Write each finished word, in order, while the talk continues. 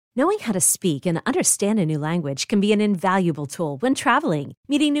Knowing how to speak and understand a new language can be an invaluable tool when traveling,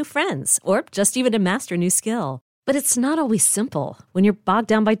 meeting new friends, or just even to master a new skill. But it's not always simple when you're bogged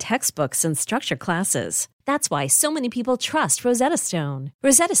down by textbooks and structured classes. That's why so many people trust Rosetta Stone.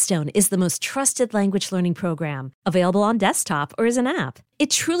 Rosetta Stone is the most trusted language learning program, available on desktop or as an app. It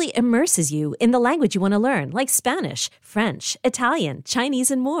truly immerses you in the language you want to learn, like Spanish, French, Italian,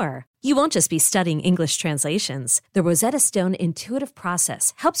 Chinese, and more. You won't just be studying English translations. The Rosetta Stone intuitive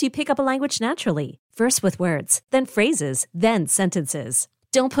process helps you pick up a language naturally, first with words, then phrases, then sentences.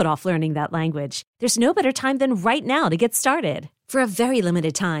 Don't put off learning that language. There's no better time than right now to get started. For a very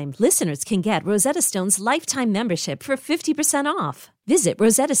limited time, listeners can get Rosetta Stone's lifetime membership for 50% off. Visit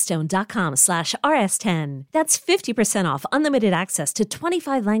rosettastone.com/rs10. That's 50% off unlimited access to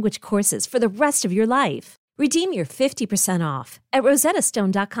 25 language courses for the rest of your life. Redeem your 50% off at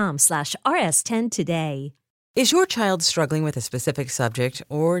rosettastone.com/rs10 today. Is your child struggling with a specific subject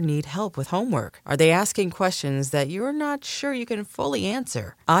or need help with homework? Are they asking questions that you're not sure you can fully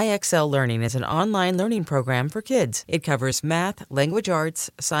answer? IXL Learning is an online learning program for kids. It covers math, language arts,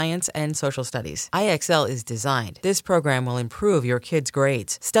 science, and social studies. IXL is designed. This program will improve your kids'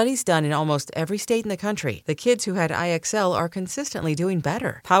 grades. Studies done in almost every state in the country. The kids who had IXL are consistently doing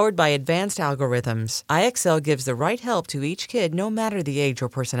better. Powered by advanced algorithms, IXL gives the right help to each kid no matter the age or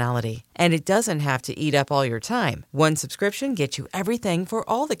personality. And it doesn't have to eat up all your time. One subscription gets you everything for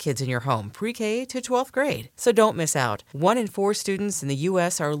all the kids in your home, pre-K to 12th grade. So don't miss out. 1 in 4 students in the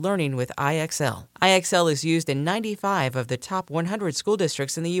U.S. are learning with IXL. IXL is used in 95 of the top 100 school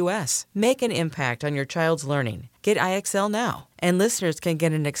districts in the U.S. Make an impact on your child's learning. Get IXL now. And listeners can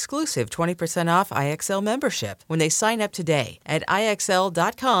get an exclusive 20% off IXL membership when they sign up today at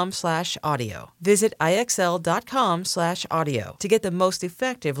IXL.com/audio. Visit IXL.com/audio to get the most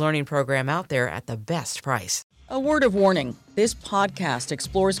effective learning program out there at the best price. A word of warning. This podcast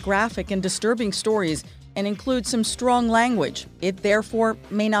explores graphic and disturbing stories and includes some strong language. It therefore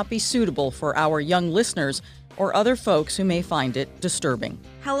may not be suitable for our young listeners or other folks who may find it disturbing.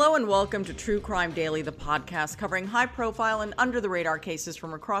 Hello and welcome to True Crime Daily, the podcast covering high-profile and under-the-radar cases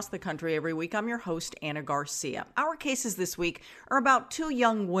from across the country every week. I'm your host, Anna Garcia. Our cases this week are about 2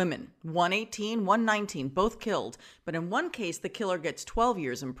 young women, one 18, one 19, both killed. But in one case, the killer gets 12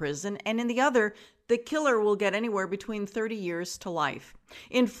 years in prison, and in the other, the killer will get anywhere between 30 years to life.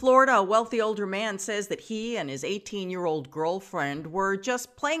 In Florida, a wealthy older man says that he and his 18-year-old girlfriend were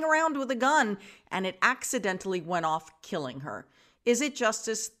just playing around with a gun, and it accidentally went off, killing her. Is it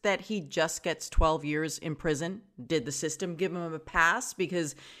justice that he just gets 12 years in prison? Did the system give him a pass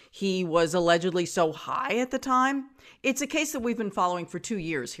because he was allegedly so high at the time? It's a case that we've been following for 2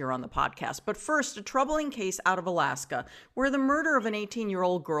 years here on the podcast. But first, a troubling case out of Alaska where the murder of an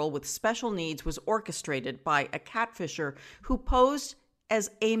 18-year-old girl with special needs was orchestrated by a catfisher who posed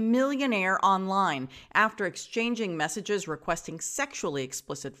as a millionaire online after exchanging messages requesting sexually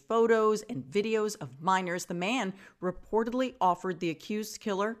explicit photos and videos of minors. The man reportedly offered the accused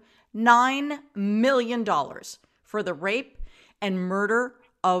killer $9 million for the rape and murder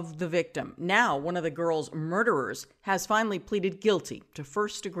of the victim. Now, one of the girl's murderers has finally pleaded guilty to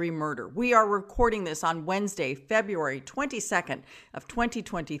first-degree murder. We are recording this on Wednesday, February 22nd of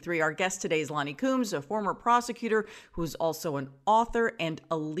 2023. Our guest today is Lonnie Coombs, a former prosecutor who's also an author and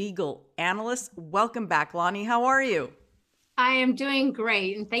a legal analyst. Welcome back, Lonnie. How are you? I am doing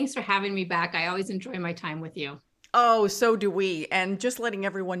great, and thanks for having me back. I always enjoy my time with you. Oh, so do we. And just letting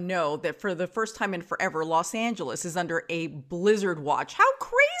everyone know that for the first time in forever, Los Angeles is under a blizzard watch. How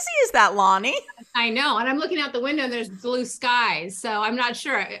crazy is that, Lonnie? I know. And I'm looking out the window and there's blue skies. So I'm not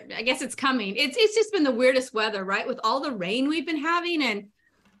sure. I guess it's coming. It's just been the weirdest weather, right? With all the rain we've been having. And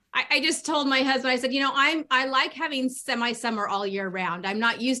I just told my husband, I said, I like having semi-summer all year round. I'm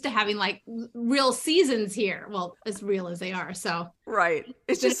not used to having like real seasons here. Well, as real as they are. So. Right.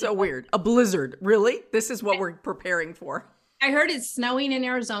 It's just so weird. A blizzard. Really? This is what we're preparing for. I heard it's snowing in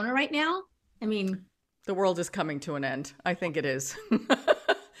Arizona right now. I mean. The world is coming to an end. I think it is.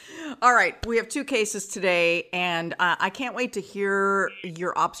 All right. We have 2 cases today, and I can't wait to hear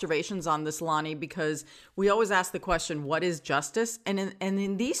your observations on this, Lonnie, because we always ask the question, what is justice? And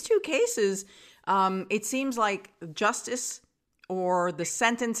in these 2 cases, it seems like justice or the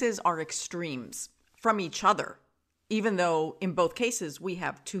sentences are extremes from each other, even though in both cases we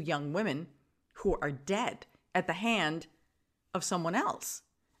have 2 young women who are dead at the hand of someone else.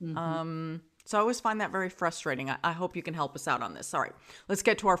 Mm-hmm. So I always find that very frustrating. I hope you can help us out on this. All right, let's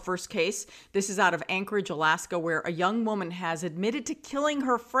get to our first case. This is out of Anchorage, Alaska, where a young woman has admitted to killing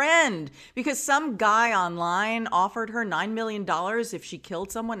her friend because some guy online offered her $9 million if she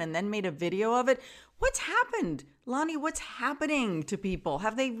killed someone and then made a video of it. What's happened? Lonnie, what's happening to people?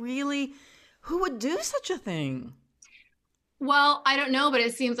 Have they really, who would do such a thing? Well, I don't know, but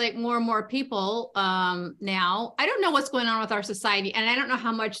it seems like more and more people now. I don't know what's going on with our society, and I don't know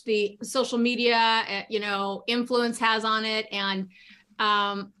how much the social media, influence has on it, and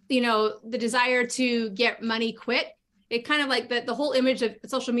the desire to get money quick. It kind of like the whole image of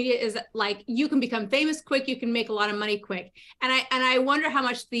social media is like you can become famous quick, you can make a lot of money quick, and I wonder how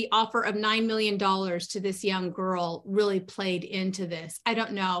much the offer of $9 million to this young girl really played into this. I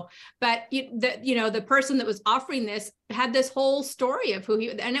don't know, but the person that was offering this had this whole story of who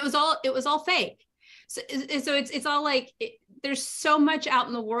he, and it was all fake. So it's all like there's so much out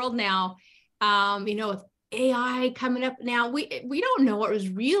in the world now, with AI coming up now, we don't know what was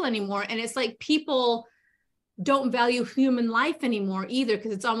real anymore, and it's like people don't value human life anymore either,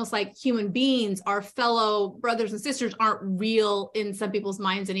 because it's almost like human beings, our fellow brothers and sisters, aren't real in some people's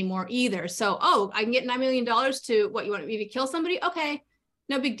minds anymore either. So, I can get $9 million to what, you want me to kill somebody? Okay,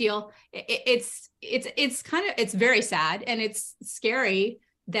 no big deal. It's very sad, and it's scary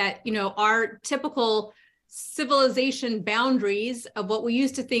that, our typical civilization boundaries of what we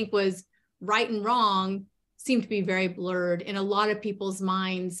used to think was right and wrong seem to be very blurred in a lot of people's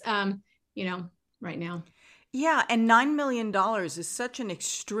minds, right now. Yeah, and $9 million is such an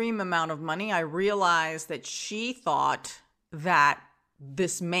extreme amount of money. I realized that she thought that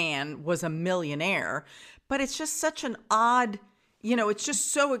this man was a millionaire, but it's just such an odd, it's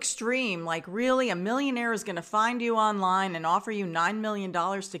just so extreme. Like, really, a millionaire is going to find you online and offer you $9 million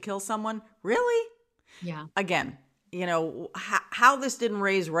to kill someone? Really? Yeah. Again, how this didn't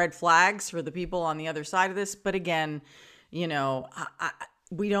raise red flags for the people on the other side of this. But again,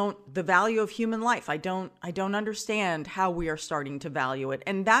 the value of human life. I don't understand how we are starting to value it.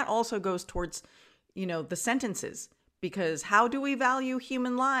 And that also goes towards, the sentences, because how do we value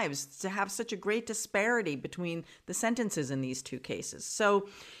human lives to have such a great disparity between the sentences in these two cases? So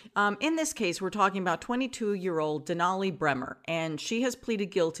in this case, we're talking about 22-year-old Denali Bremer, and she has pleaded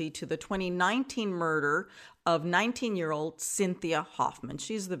guilty to the 2019 murder of 19-year-old Cynthia Hoffman.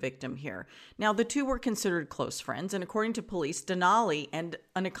 She's the victim here. Now, the two were considered close friends, and according to police, Denali and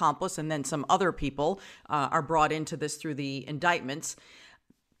an accomplice, and then some other people are brought into this through the indictments,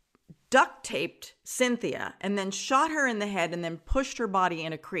 duct taped Cynthia and then shot her in the head and then pushed her body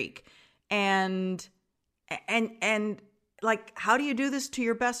in a creek. And like, how do you do this to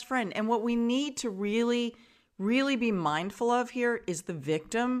your best friend? And what we need to really, really be mindful of here is the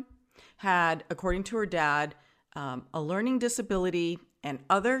victim had, according to her dad, a learning disability and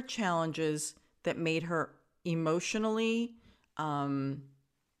other challenges that made her emotionally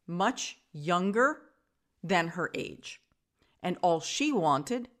much younger than her age. And all she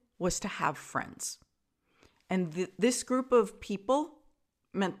wanted was to have friends. And this group of people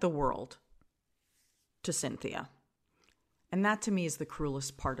meant the world to Cynthia. And that, to me, is the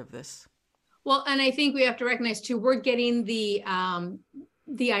cruelest part of this. Well, and I think we have to recognize, too, we're getting the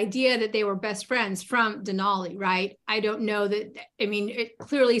idea that they were best friends from Denali, right? I don't know that, it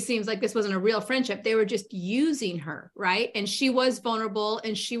clearly seems like this wasn't a real friendship. They were just using her, right? And she was vulnerable,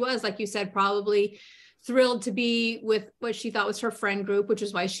 and she was, like you said, probably thrilled to be with what she thought was her friend group, which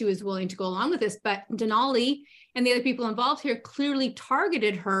is why she was willing to go along with this. But Denali and the other people involved here clearly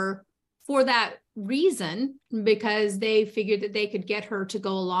targeted her for that reason, because they figured that they could get her to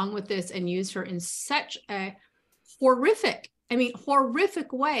go along with this and use her in such a horrific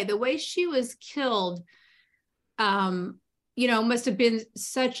way. The way she was killed, must have been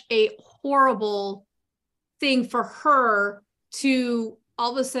such a horrible thing for her to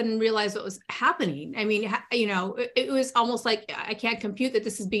all of a sudden realize what was happening. It was almost like, I can't compute that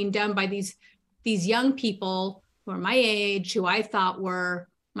this is being done by these young people who are my age, who I thought were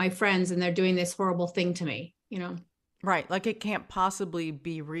my friends, and they're doing this horrible thing to me, Right. Like, it can't possibly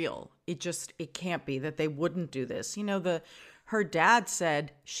be real. It can't be that they wouldn't do this. Her dad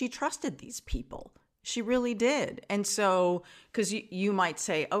said she trusted these people. She really did. And so, because you might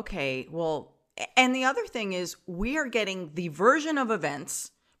say, okay, well, and the other thing is, we are getting the version of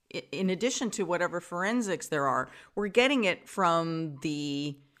events, in addition to whatever forensics there are, we're getting it from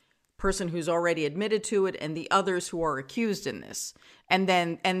the person who's already admitted to it and the others who are accused in this. And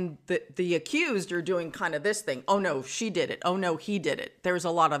the accused are doing kind of this thing. Oh no, she did it. Oh no, he did it. There's a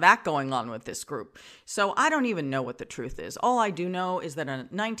lot of that going on with this group. So I don't even know what the truth is. All I do know is that a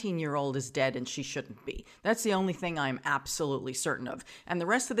 19-year-old is dead and she shouldn't be. That's the only thing I'm absolutely certain of. And the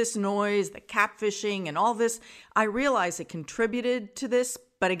rest of this noise, the catfishing and all this, I realize it contributed to this.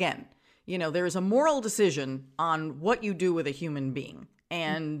 But again, there is a moral decision on what you do with a human being.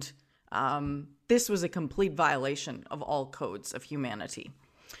 And this was a complete violation of all codes of humanity.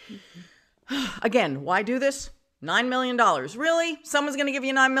 Again, why do this? $9 million. Really? Someone's going to give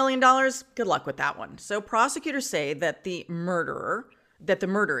you $9 million? Good luck with that one. So prosecutors say that the murder,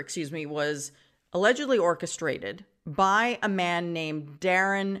 was allegedly orchestrated by a man named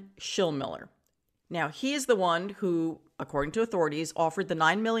Darren Schillmiller. Now, he is the one who, according to authorities, offered the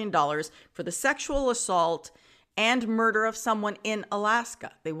 $9 million for the sexual assault and murder of someone in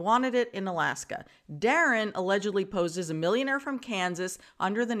Alaska. They wanted it in Alaska. Darren allegedly posed as a millionaire from Kansas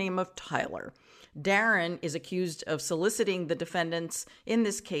under the name of Tyler. Darren is accused of soliciting the defendants in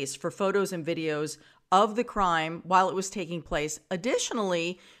this case for photos and videos of the crime while it was taking place.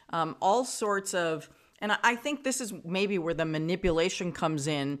 Additionally, all sorts of, and I think this is maybe where the manipulation comes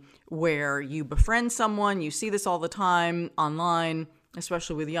in, where you befriend someone, you see this all the time online,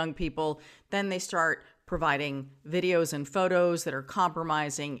 especially with young people, then they start providing videos and photos that are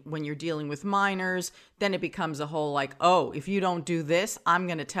compromising when you're dealing with minors. Then it becomes a whole like, oh, if you don't do this, I'm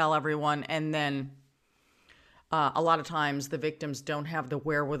going to tell everyone. And then a lot of times the victims don't have the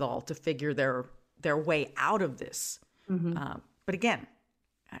wherewithal to figure their way out of this. Mm-hmm. But again,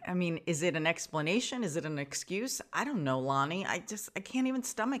 I mean, is it an explanation? Is it an excuse? I don't know, Lonnie. I can't even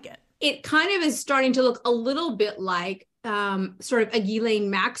stomach it. It kind of is starting to look a little bit like sort of a Ghislaine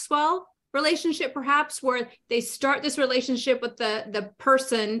Maxwell relationship, perhaps, where they start this relationship with the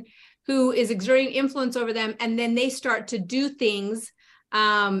person who is exerting influence over them, and then they start to do things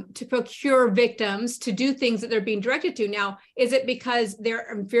to procure victims, to do things that they're being directed to. Now, is it because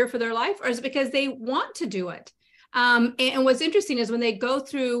they're in fear for their life, or is it because they want to do it? And what's interesting is when they go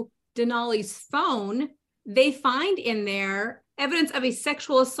through Denali's phone, they find in there evidence of a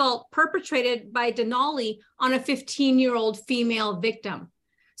sexual assault perpetrated by Denali on a 15-year-old female victim.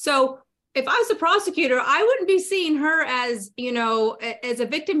 So if I was a prosecutor, I wouldn't be seeing her as, as a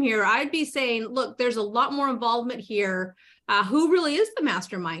victim here. I'd be saying, look, there's a lot more involvement here. Who really is the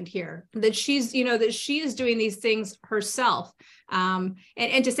mastermind here? That she's, that she is doing these things herself. And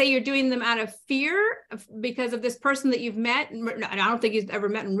to say you're doing them out of fear because of this person that you've met, and I don't think you've ever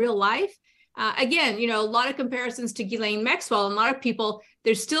met in real life. Again, a lot of comparisons to Ghislaine Maxwell, and a lot of people,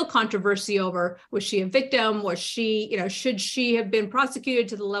 there's still controversy over, was she a victim? Was she, should she have been prosecuted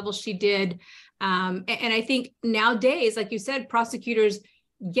to the level she did? And I think nowadays, like you said, prosecutors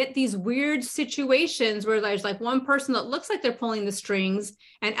get these weird situations where there's like one person that looks like they're pulling the strings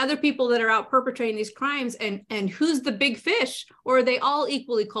and other people that are out perpetrating these crimes, and who's the big fish? Or are they all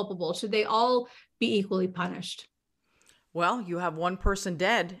equally culpable? Should they all be equally punished? Well, you have one person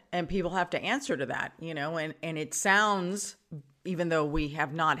dead and people have to answer to that, and it sounds, even though we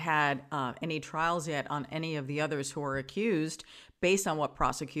have not had any trials yet on any of the others who are accused, based on what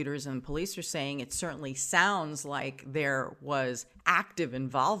prosecutors and police are saying, it certainly sounds like there was active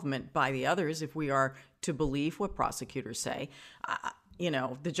involvement by the others, if we are to believe what prosecutors say.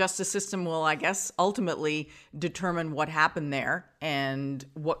 The justice system will, I guess, ultimately determine what happened there and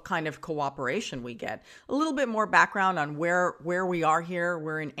what kind of cooperation we get. A little bit more background on where we are here.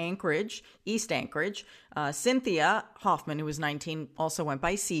 We're in Anchorage, East Anchorage. Cynthia Hoffman, who was 19, also went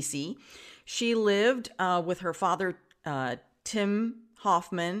by Cece. She lived with her father, Tim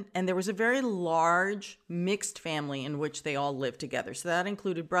Hoffman, and there was a very large mixed family in which they all lived together. So that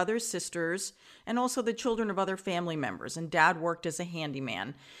included brothers, sisters, and also the children of other family members. And Dad worked as a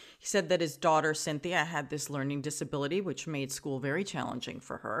handyman. He said that his daughter, Cynthia, had this learning disability, which made school very challenging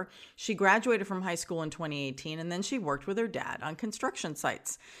for her. She graduated from high school in 2018, and then she worked with her dad on construction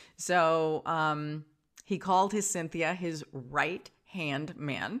sites. So he called Cynthia his right-hand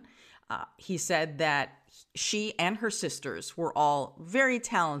man. He said that she and her sisters were all very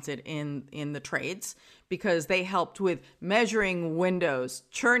talented in the trades because they helped with measuring windows,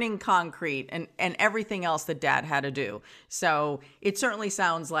 churning concrete, and everything else that Dad had to do. So it certainly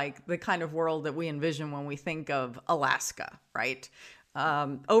sounds like the kind of world that we envision when we think of Alaska, right?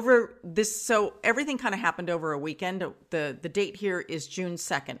 So everything kind of happened over a weekend. The date here is June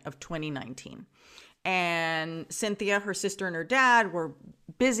 2nd of 2019. And Cynthia, her sister, and her dad were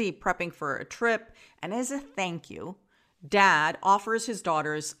busy prepping for a trip. And as a thank you, Dad offers his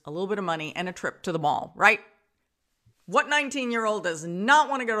daughters a little bit of money and a trip to the mall, right? What 19-year-old does not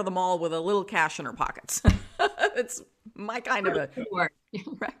want to go to the mall with a little cash in her pockets? It's my kind of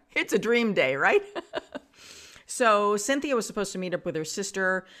it's a dream day, right? So Cynthia was supposed to meet up with her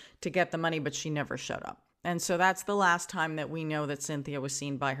sister to get the money, but she never showed up. And so that's the last time that we know that Cynthia was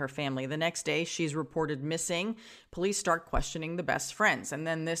seen by her family. The next day, she's reported missing. Police start questioning the best friends. And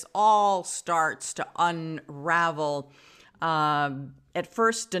then this all starts to unravel. At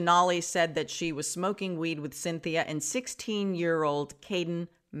first, Denali said that she was smoking weed with Cynthia and 16-year-old Caden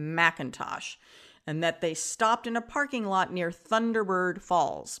McIntosh, and that they stopped in a parking lot near Thunderbird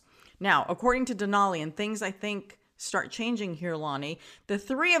Falls. Now, according to Denali, and things I think start changing here, Lonnie, the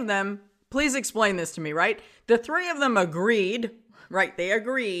three of them, please explain this to me, right? The three of them agreed, right? They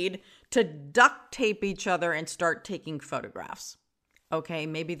agreed to duct tape each other and start taking photographs. Okay,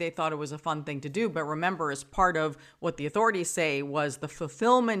 maybe they thought it was a fun thing to do, but remember, as part of what the authorities say was the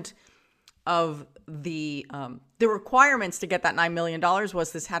fulfillment of the requirements to get that $9 million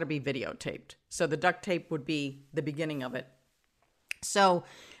was this had to be videotaped. So the duct tape would be the beginning of it. So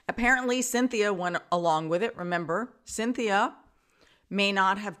apparently Cynthia went along with it. Remember, Cynthia may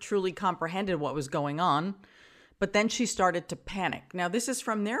not have truly comprehended what was going on, but then she started to panic. Now, this is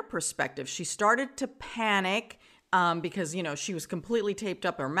from their perspective. She started to panic because, she was completely taped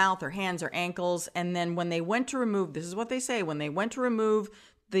up, her mouth, her hands, her ankles. And then when they went to remove, this is what they say, when they went to remove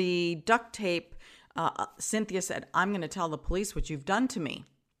the duct tape, Cynthia said, "I'm going to tell the police what you've done to me,"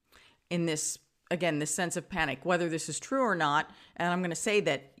 in this, again, this sense of panic, whether this is true or not. And I'm going to say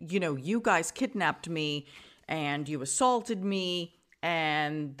that, you guys kidnapped me and you assaulted me.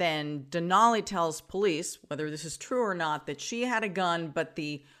 And then Denali tells police, whether this is true or not, that she had a gun, but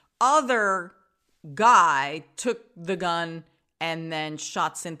the other guy took the gun and then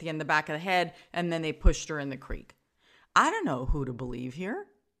shot Cynthia in the back of the head, and then they pushed her in the creek. I don't know who to believe here.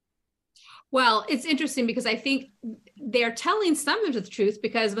 Well, it's interesting because I think they're telling some of the truth,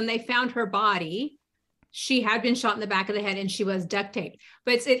 because when they found her body, she had been shot in the back of the head and she was duct taped.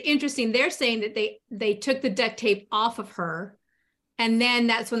 But it's interesting. They're saying that they took the duct tape off of her, and then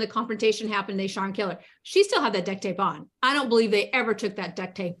that's when the confrontation happened. They shot and killed her. She still had that duct tape on. I don't believe they ever took that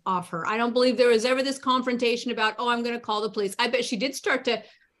duct tape off her. I don't believe there was ever this confrontation about, I'm going to call the police. I bet she did start to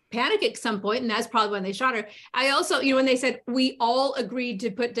panic at some point, and that's probably when they shot her. I also, when they said we all agreed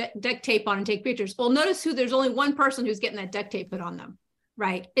to put duct tape on and take pictures. Well, notice there's only one person who's getting that duct tape put on them,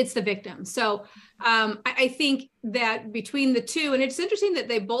 right? It's the victim. So I think that between the two, and it's interesting that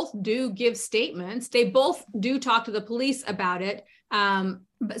they both do give statements. They both do talk to the police about it.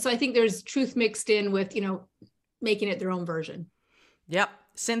 So I think there's truth mixed in with, making it their own version. Yep.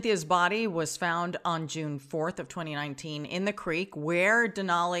 Cynthia's body was found on June 4th of 2019 in the creek, where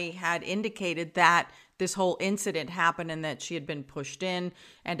Denali had indicated that this whole incident happened and that she had been pushed in.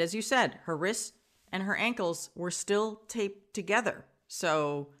 And as you said, her wrists and her ankles were still taped together.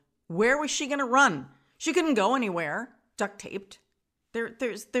 So where was she going to run? She couldn't go anywhere, duct taped.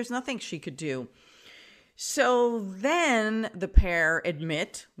 There's nothing she could do. So then the pair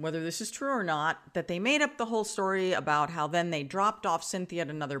admit, whether this is true or not, that they made up the whole story about how then they dropped off Cynthia at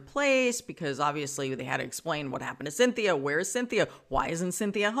another place, because obviously they had to explain what happened to Cynthia. Where is Cynthia? Why isn't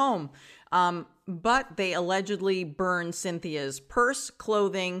Cynthia home? But they allegedly burned Cynthia's purse,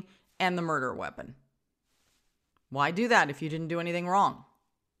 clothing, and the murder weapon. Why do that if you didn't do anything wrong?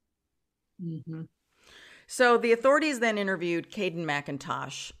 Mm-hmm. So the authorities then interviewed Caden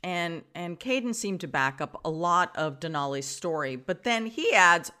McIntosh, and Caden seemed to back up a lot of Denali's story. But then he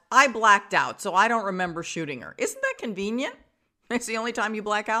adds, "I blacked out, so I don't remember shooting her." Isn't that convenient? It's the only time you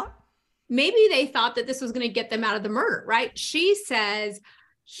black out? Maybe they thought that this was going to get them out of the murder, right? She says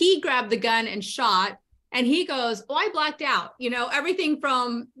he grabbed the gun and shot, and he goes, "Oh, I blacked out. Everything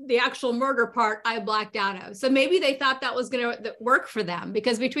from the actual murder part, I blacked out of." So maybe they thought that was going to work for them,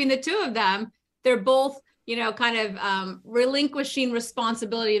 because between the two of them, they're both kind of relinquishing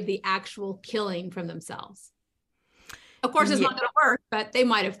responsibility of the actual killing from themselves. Of course, it's not going to work, but they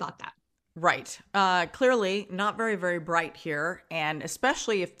might have thought that. Right. Clearly not very, very bright here. And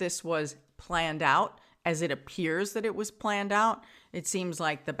especially if this was planned out, as it appears that it was planned out, it seems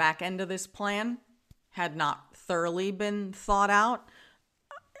like the back end of this plan had not thoroughly been thought out.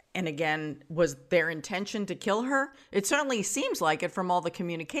 And again, was their intention to kill her? It certainly seems like it from all the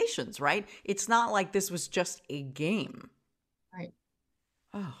communications, right? It's not like this was just a game. Right.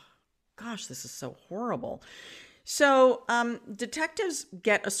 Oh, gosh, this is so horrible. So detectives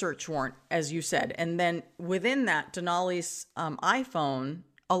get a search warrant, as you said. And then within that, Denali's iPhone,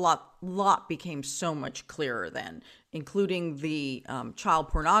 a lot became so much clearer then, including the child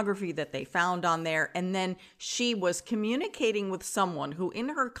pornography that they found on there. And then she was communicating with someone who in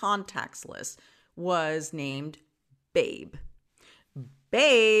her contacts list was named Babe.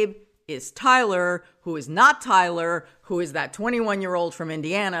 Babe is Tyler, who is not Tyler, who is that 21-year-old from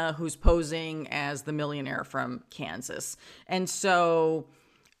Indiana who's posing as the millionaire from Kansas. And so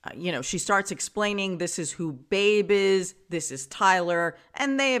she starts explaining this is who Babe is, this is Tyler,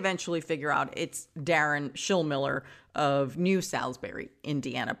 and they eventually figure out it's Darren Schillmiller of New Salisbury,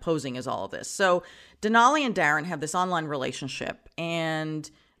 Indiana, posing as all of this. So Denali and Darren have this online relationship, and,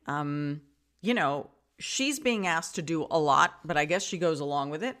 she's being asked to do a lot, but I guess she goes along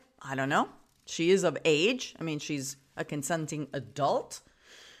with it. I don't know. She is of age. I mean, she's a consenting adult.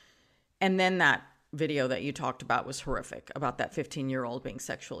 And then that video that you talked about was horrific, about that 15-year-old being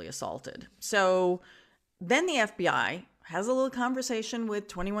sexually assaulted. So then the FBI has a little conversation with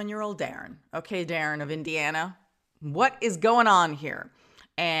 21-year-old Darren. Okay, Darren of Indiana, what is going on here?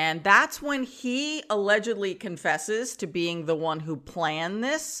 And that's when he allegedly confesses to being the one who planned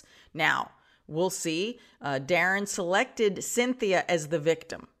this. Now, we'll see. Darren selected Cynthia as the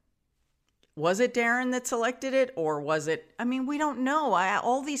victim. Was it Darren that selected it, or was it, I mean, we don't know.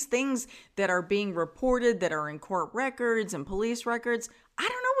 All these things that are being reported, that are in court records and police records, I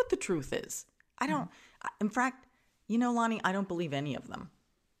don't know what the truth is. In fact, Lonnie, I don't believe any of them.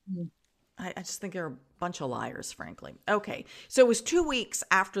 I just think they're a bunch of liars, frankly. Okay, so it was 2 weeks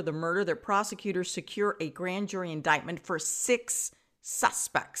after the murder that prosecutors secure a grand jury indictment for 6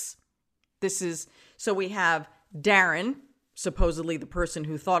 suspects. So we have Darren, supposedly the person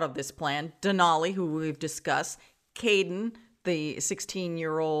who thought of this plan, Denali, who we've discussed, Caden, the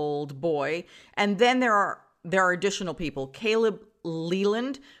 16-year-old boy, and then there are additional people. Caleb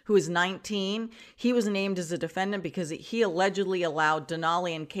Leland, who is 19, he was named as a defendant because he allegedly allowed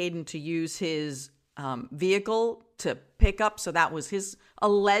Denali and Caden to use his vehicle to pick up, so that was his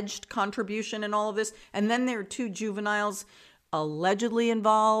alleged contribution in all of this. And then there are 2 juveniles allegedly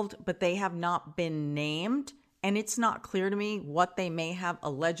involved, but they have not been named. And it's not clear to me what they may have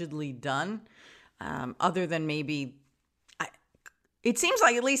allegedly done, other than maybe, it seems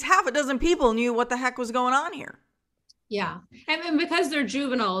like at least half a dozen people knew what the heck was going on here. Yeah. And because they're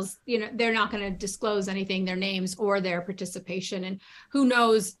juveniles, they're not going to disclose anything, their names or their participation. And who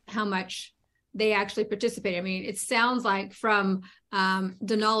knows how much they actually participate. I mean, it sounds like from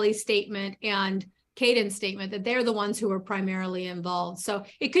Denali's statement and Caden's statement that they're the ones who are primarily involved. So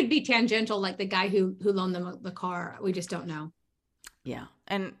it could be tangential, like the guy who loaned them the car. We just don't know. Yeah.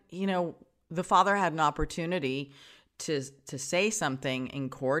 And, the father had an opportunity to say something in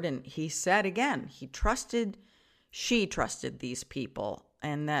court. And he said, again, she trusted these people,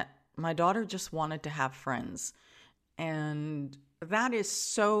 and that my daughter just wanted to have friends. And that is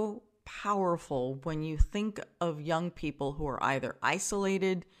so powerful when you think of young people who are either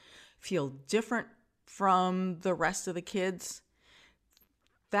isolated, feel different from the rest of the kids.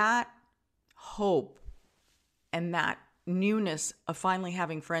 That hope and that newness of finally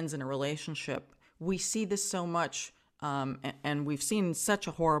having friends in a relationship, we see this so much, and we've seen such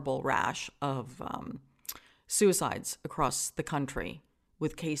a horrible rash of suicides across the country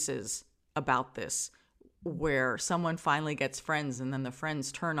with cases about this, where someone finally gets friends and then the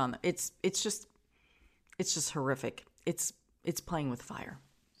friends turn on them. It's just horrific. It's playing with fire.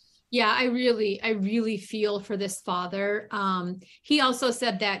 Yeah, I really feel for this father. He also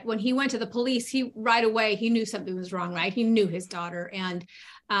said that when he went to the police, he right away, he knew something was wrong, right? He knew his daughter. And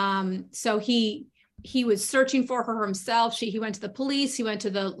so he was searching for her himself. He went to the police, he went to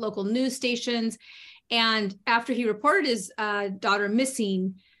the local news stations. And after he reported his daughter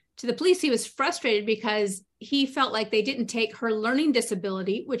missing to the police, he was frustrated because he felt like they didn't take her learning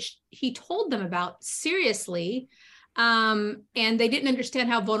disability, which he told them about, seriously. And they didn't understand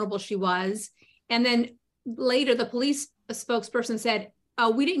how vulnerable she was. And then later, the police spokesperson said, "Oh,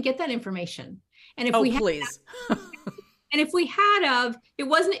 we didn't get that information." And if we had it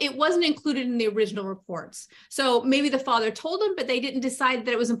wasn't included in the original reports. So maybe the father told them, but they didn't decide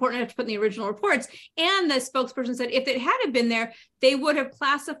that it was important enough to put in the original reports. And the spokesperson said, if it had been there, they would have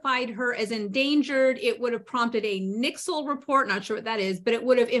classified her as endangered. It would have prompted a Nixle report. Not sure what that is, but it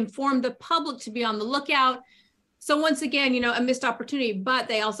would have informed the public to be on the lookout. So once again, a missed opportunity, but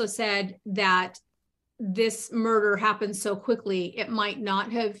they also said that this murder happened so quickly, it might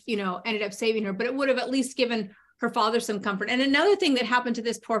not have, ended up saving her, but it would have at least given her father some comfort. And another thing that happened to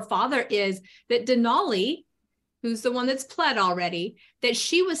this poor father is that Denali, who's the one that's pled already, that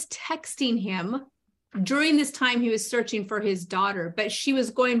she was texting him during this time he was searching for his daughter, but she was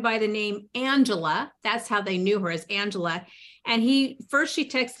going by the name Angela. That's how they knew her, as Angela. And she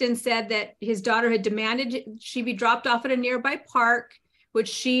texted and said that his daughter had demanded she be dropped off at a nearby park, which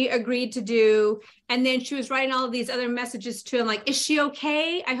she agreed to do. And then she was writing all of these other messages to him, like, "Is she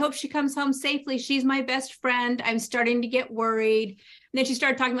okay? I hope she comes home safely. She's my best friend. I'm starting to get worried." And then she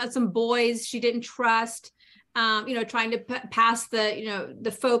started talking about some boys she didn't trust, trying to pass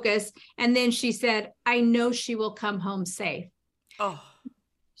the focus. And then she said, "I know she will come home safe." Oh.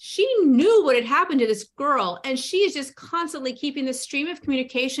 She knew what had happened to this girl, and she is just constantly keeping the stream of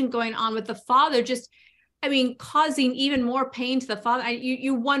communication going on with the father, causing even more pain to the father.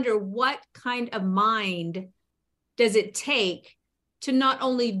 You wonder, what kind of mind does it take to not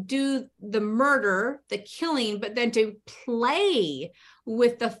only do the murder, the killing, but then to play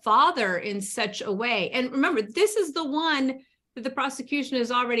with the father in such a way? And remember, this is the one that the prosecution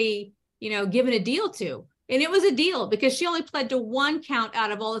has already given a deal to. And it was a deal because she only pled to one count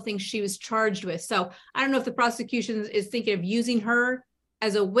out of all the things she was charged with. So I don't know if the prosecution is thinking of using her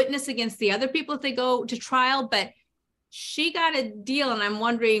as a witness against the other people if they go to trial, but she got a deal. And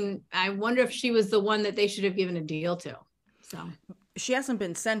I wonder if she was the one that they should have given a deal to. So she hasn't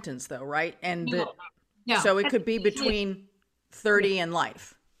been sentenced though, right? And no. So it could be between 30 and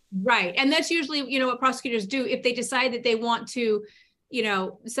life. Right. And that's usually, what prosecutors do if they decide that they want to,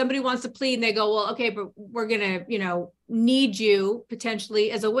 somebody wants to plead and they go, well, okay, but we're going to, need you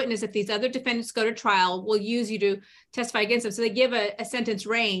potentially as a witness. If these other defendants go to trial, we'll use you to testify against them. So they give a sentence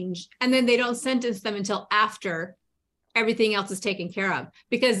range and then they don't sentence them until after everything else is taken care of,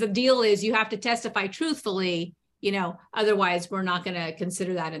 because the deal is you have to testify truthfully, otherwise we're not going to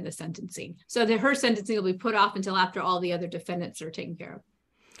consider that in the sentencing. So that her sentencing will be put off until after all the other defendants are taken care of.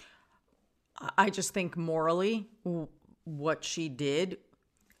 I just think morally, what she did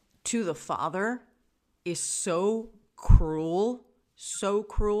to the father is so cruel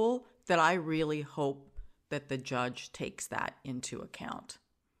that I really hope that the judge takes that into account.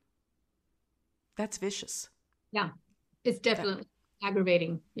 That's vicious. Yeah, it's definitely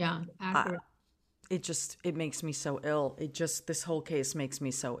aggravating. Yeah. It makes me so ill. This whole case makes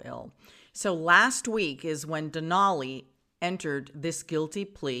me so ill. So last week is when Denali entered this guilty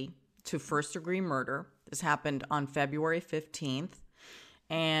plea to first-degree murder. This happened on February 15th.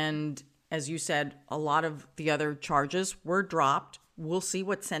 And as you said, a lot of the other charges were dropped. We'll see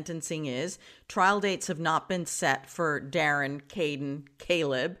what sentencing is. Trial dates have not been set for Darren, Caden,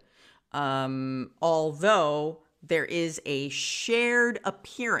 Caleb, although there is a shared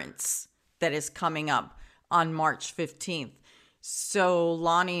appearance that is coming up on March 15th. So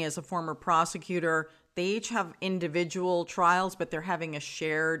Lonnie, as a former prosecutor, they each have individual trials, but they're having a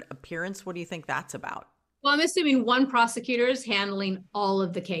shared appearance. What do you think that's about? Well, I'm assuming one prosecutor is handling all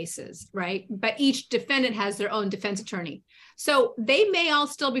of the cases, right? But each defendant has their own defense attorney. So they may all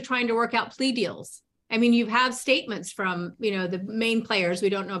still be trying to work out plea deals. I mean, you have statements from, the main players. We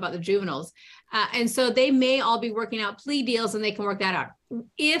don't know about the juveniles. And so they may all be working out plea deals and they can work that out.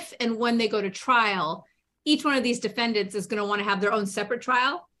 If and when they go to trial, each one of these defendants is going to want to have their own separate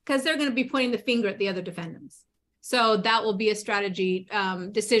trial because they're going to be pointing the finger at the other defendants. So that will be a strategy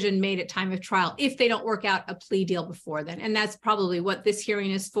decision made at time of trial if they don't work out a plea deal before then. And that's probably what this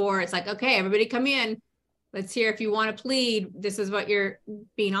hearing is for. It's like, okay, everybody come in. Let's hear if you want to plead. This is what you're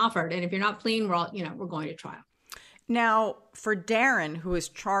being offered. And if you're not pleading, we're going to trial. Now, for Darren, who is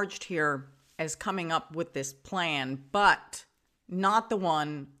charged here as coming up with this plan, but not the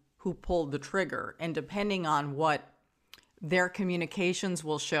one who pulled the trigger, and depending on what their communications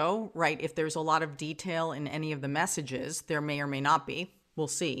will show, right? If there's a lot of detail in any of the messages, there may or may not be. We'll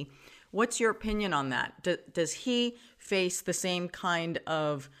see. What's your opinion on that? Does he face the same kind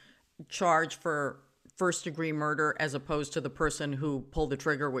of charge for first-degree murder as opposed to the person who pulled the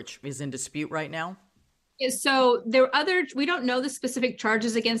trigger, which is in dispute right now? So we don't know the specific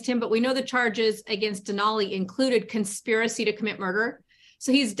charges against him, but we know the charges against Denali included conspiracy to commit murder.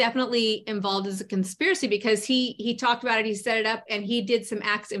 So he's definitely involved as a conspiracy because he talked about it, he set it up, and he did some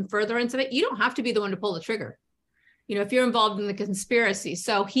acts in furtherance of it. You don't have to be the one to pull the trigger, if you're involved in the conspiracy.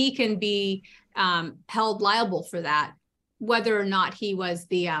 So he can be held liable for that, whether or not he was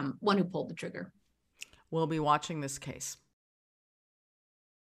the one who pulled the trigger. We'll be watching this case.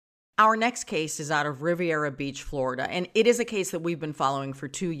 Our next case is out of Riviera Beach, Florida, and it is a case that we've been following for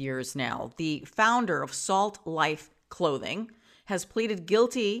 2 years now. The founder of Salt Life Clothing has pleaded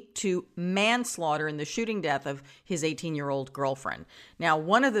guilty to manslaughter in the shooting death of his 18-year-old girlfriend. Now,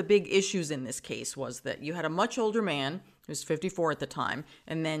 one of the big issues in this case was that you had a much older man, who was 54 at the time,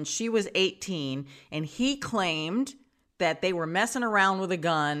 and then she was 18, and he claimed that they were messing around with a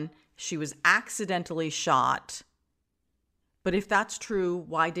gun. She was accidentally shot. But if that's true,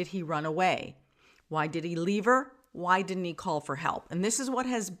 why did he run away? Why did he leave her? Why didn't he call for help? And this is what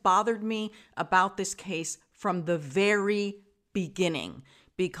has bothered me about this case from the very beginning,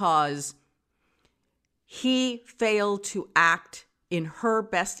 because he failed to act in her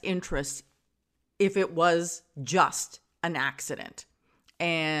best interest if it was just an accident.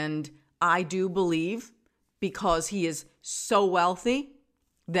 And I do believe, because he is so wealthy,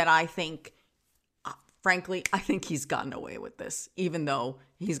 that I think, frankly, I think he's gotten away with this, even though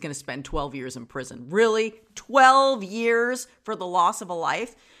he's going to spend 12 years in prison. Really? 12 years for the loss of a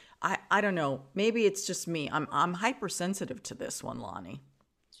life? I don't know. Maybe it's just me. I'm hypersensitive to this one, Lonnie.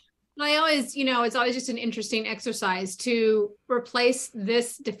 I always, it's always just an interesting exercise to replace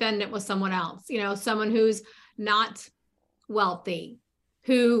this defendant with someone else, someone who's not wealthy,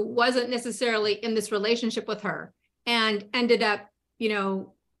 who wasn't necessarily in this relationship with her and ended up,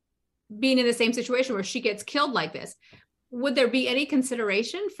 being in the same situation where she gets killed like this, would there be any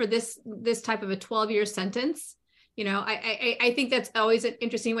consideration for this type of a 12-year sentence? I think that's always an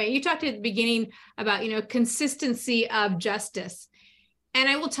interesting way. You talked at the beginning about, consistency of justice. And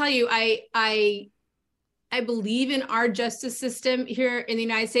I will tell you, I believe in our justice system here in the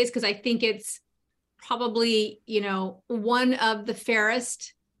United States, because I think it's probably, one of the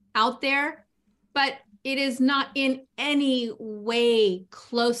fairest out there, but it is not in any way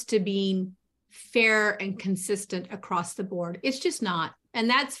close to being fair and consistent across the board. It's just not. And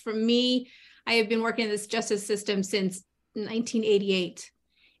that's, for me, I have been working in this justice system since 1988,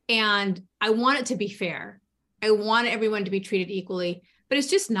 and I want it to be fair. I want everyone to be treated equally, but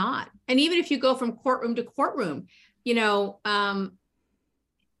it's just not. And even if you go from courtroom to courtroom, there's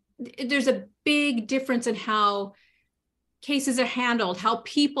a big difference in how cases are handled, how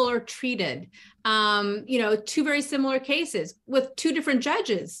people are treated. Two very similar cases with two different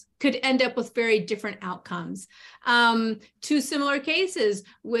judges could end up with very different outcomes. Two similar cases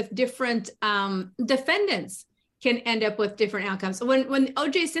with different defendants can end up with different outcomes. When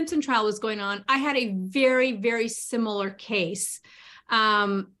O.J. Simpson trial was going on, I had a very, very similar case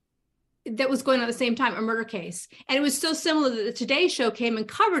that was going on at the same time, a murder case. And it was so similar that the Today Show came and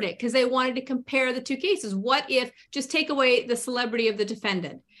covered it because they wanted to compare the two cases. What if, just take away the celebrity of the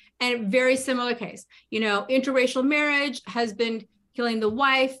defendant? And very similar case, interracial marriage, husband killing the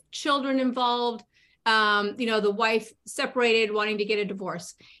wife, children involved, the wife separated, wanting to get a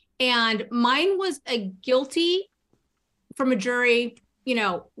divorce. And mine was a guilty from a jury,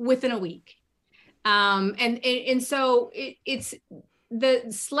 within a week. And so it's the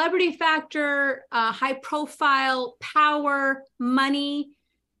celebrity factor, high profile, power, money.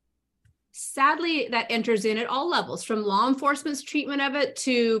 Sadly, that enters in at all levels, from law enforcement's treatment of it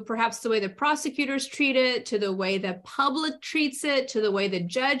to perhaps the way the prosecutors treat it, to the way the public treats it, to the way the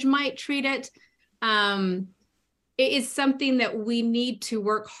judge might treat it. It is something that we need to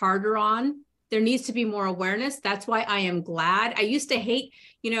work harder on. There needs to be more awareness. That's why I am glad. I used to hate,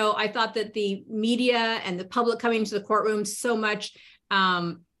 I thought that the media and the public coming to the courtroom so much,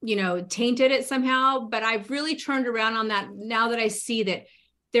 tainted it somehow. But I've really turned around on that now that I see that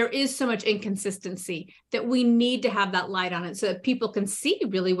there is so much inconsistency, that we need to have that light on it so that people can see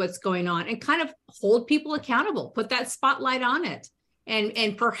really what's going on and kind of hold people accountable, put that spotlight on it.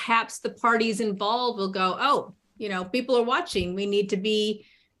 And perhaps the parties involved will go, oh, people are watching. We need to be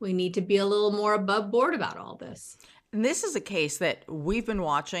a little more above board about all this. And this is a case that we've been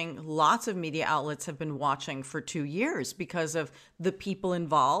watching, lots of media outlets have been watching for 2 years because of the people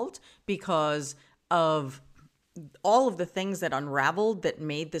involved, because of all of the things that unraveled that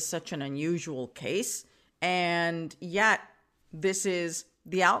made this such an unusual case. And yet this is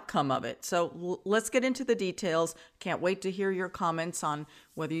the outcome of it. So let's get into the details. Can't wait to hear your comments on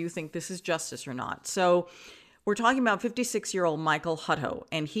whether you think this is justice or not. So we're talking about 56-year-old Michael Hutto,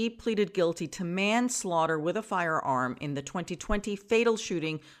 and he pleaded guilty to manslaughter with a firearm in the 2020 fatal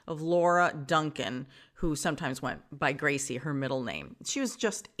shooting of Laura Duncan, who sometimes went by Gracie, her middle name. She was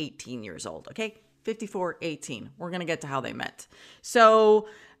just 18 years old, okay? 54, 18. We're going to get to how they met. So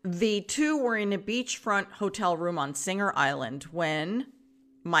the two were in a beachfront hotel room on Singer Island when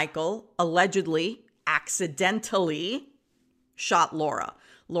Michael allegedly, accidentally shot Laura.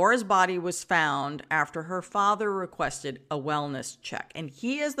 Laura's body was found after her father requested a wellness check, and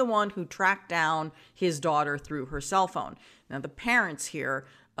he is the one who tracked down his daughter through her cell phone. Now, the parents here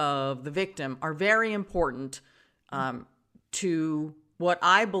of the victim are very important to what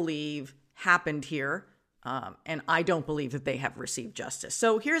I believe happened here, and I don't believe that they have received justice.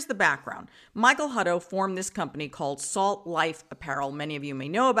 So here's the background. Michael Hutto formed this company called Salt Life Apparel. Many of you may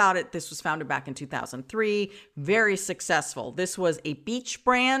know about it. This was founded back in 2003. Very successful. This was a beach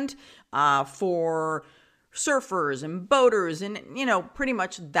brand for surfers and boaters and, pretty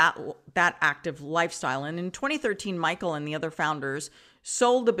much that active lifestyle. And in 2013, Michael and the other founders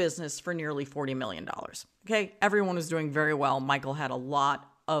sold the business for nearly $40 million. Okay, everyone was doing very well. Michael had a lot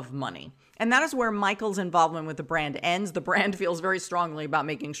of money. And that is where Michael's involvement with the brand ends. The brand feels very strongly about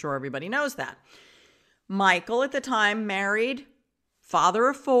making sure everybody knows that. Michael, at the time, married, father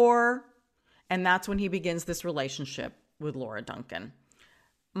of 4, and that's when he begins this relationship with Laura Duncan.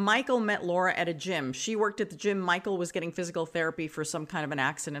 Michael met Laura at a gym. She worked at the gym. Michael was getting physical therapy for some kind of an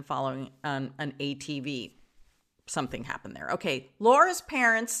accident following an ATV. Something happened there. Okay, Laura's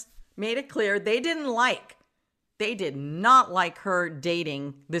parents made it clear they did not like her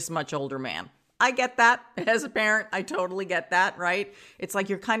dating this much older man. I get that. As a parent, I totally get that, right? It's like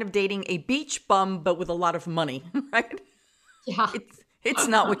you're kind of dating a beach bum, but with a lot of money, right? Yeah. It's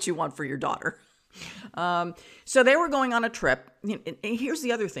not what you want for your daughter. So they were going on a trip. And here's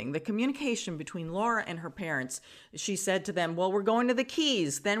the other thing. The communication between Laura and her parents. She said to them, well, we're going to the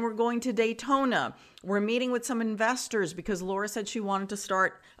Keys. Then we're going to Daytona. We're meeting with some investors because Laura said she wanted to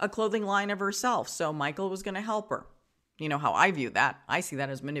start a clothing line of herself. So Michael was going to help her. You know how I view that. I see that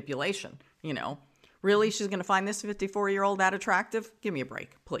as manipulation. Really? She's going to find this 54-year-old that attractive? Give me a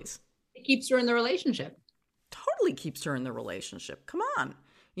break, please. It keeps her in the relationship. Totally keeps her in the relationship. Come on.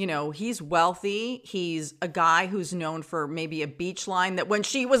 He's wealthy. He's a guy who's known for maybe a beach line that when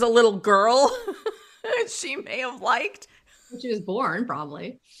she was a little girl, she may have liked. When she was born,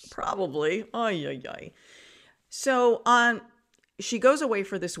 probably. Probably. Ay, ay, ay. So she goes away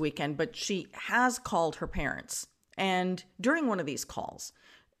for this weekend, but she has called her parents. And during one of these calls,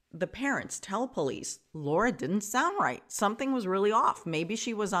 the parents tell police Laura didn't sound right. Something was really off. Maybe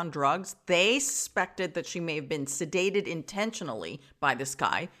she was on drugs. They suspected that she may have been sedated intentionally by this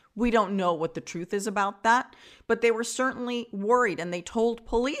guy. We don't know what the truth is about that, but they were certainly worried and they told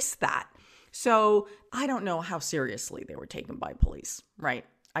police that. So I don't know how seriously they were taken by police, right?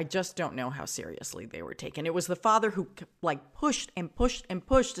 I just don't know how seriously they were taken. It was the father who pushed and pushed and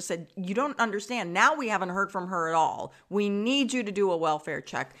pushed to said, you don't understand. Now we haven't heard from her at all. We need you to do a welfare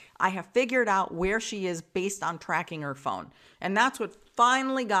check. I have figured out where she is based on tracking her phone. And that's what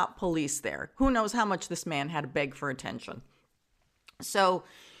finally got police there. Who knows how much this man had to beg for attention. So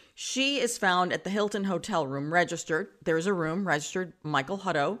she is found at the Hilton hotel room registered. There's a room registered Michael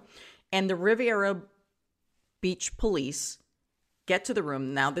Hutto, and the Riviera Beach police get to the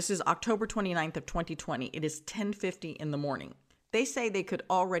room. Now, this is October 29th of 2020. It is 10:50 in the morning. They say they could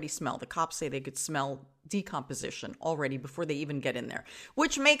already smell, the cops say they could smell decomposition already before they even get in there.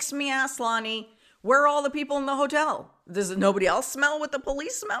 Which makes me ask, Lonnie, where are all the people in the hotel? Does nobody else smell what the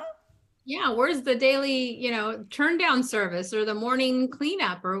police smell? Yeah, where's the daily, turn down service or the morning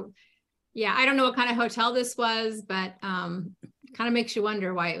cleanup? I don't know what kind of hotel this was, but kind of makes you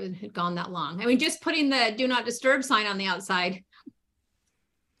wonder why it had gone that long. I mean, just putting the do not disturb sign on the outside.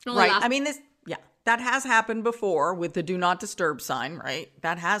 Right. I mean, that has happened before with the do not disturb sign, right?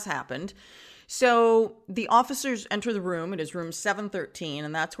 That has happened. So the officers enter the room. It is room 713,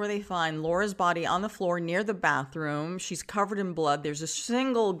 and that's where they find Laura's body on the floor near the bathroom. She's covered in blood. There's a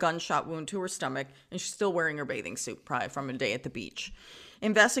single gunshot wound to her stomach, and she's still wearing her bathing suit, probably from a day at the beach.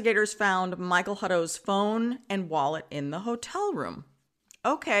 Investigators found Michael Hutto's phone and wallet in the hotel room.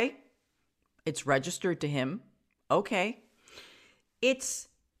 Okay. It's registered to him. Okay.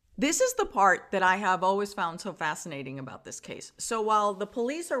 This is the part that I have always found so fascinating about this case. So while the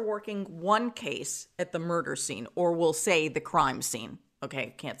police are working one case at the murder scene, or we'll say the crime scene,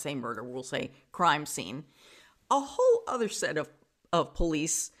 okay, can't say murder, we'll say crime scene, a whole other set of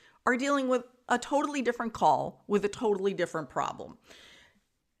police are dealing with a totally different call with a totally different problem.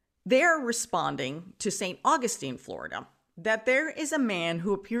 They're responding to St. Augustine, Florida, that there is a man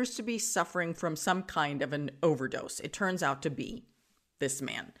who appears to be suffering from some kind of an overdose. It turns out to be this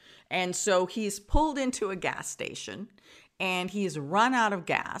man. And so he's pulled into a gas station and he's run out of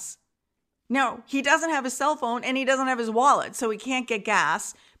gas. No, he doesn't have his cell phone and he doesn't have his wallet, so he can't get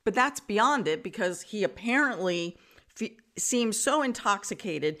gas. But that's beyond it because he apparently seems so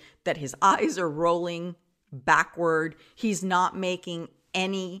intoxicated that his eyes are rolling backward. He's not making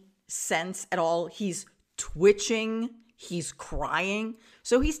any sense at all. He's twitching. He's crying.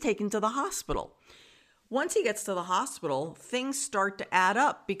 So he's taken to the hospital. Once he gets to the hospital, things start to add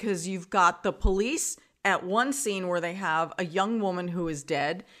up because you've got the police at one scene where they have a young woman who is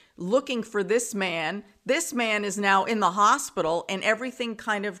dead looking for this man. This man is now in the hospital and everything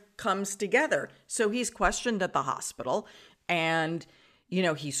kind of comes together. So he's questioned at the hospital and,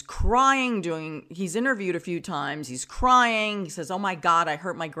 he's crying, he's interviewed a few times. He's crying. He says, oh my God, I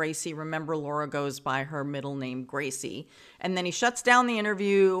hurt my Gracie. Remember, Laura goes by her middle name, Gracie. And then he shuts down the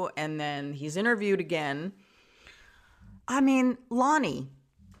interview and then he's interviewed again. I mean, Lonnie,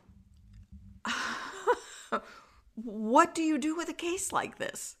 what do you do with a case like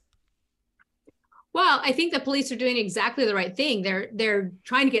this? Well, I think the police are doing exactly the right thing. They're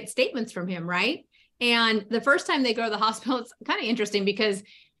trying to get statements from him, right? And the first time they go to the hospital, it's kind of interesting because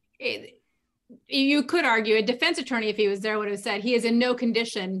you could argue a defense attorney, if he was there, would have said he is in no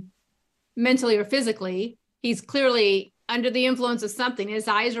condition mentally or physically. He's clearly under the influence of something. His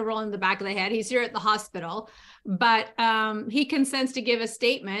eyes are rolling in the back of the head. He's here at the hospital, but he consents to give a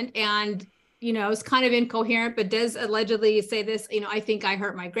statement and, is kind of incoherent, but does allegedly say this, I think I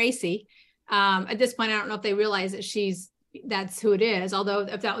hurt my Gracie. At this point, I don't know if they realize that that's who it is, although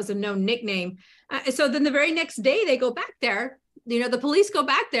if that was a known nickname. So then the very next day they go back there, the police go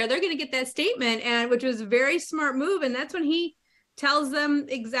back there, they're going to get that statement, and which was a very smart move. And that's when he tells them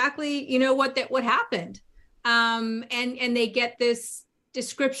exactly, you know, what happened. And they get this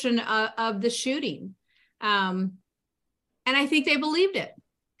description of the shooting. And I think they believed it.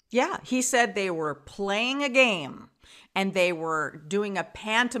 Yeah, he said they were playing a game and they were doing a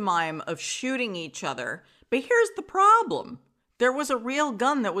pantomime of shooting each other. But here's the problem. There was a real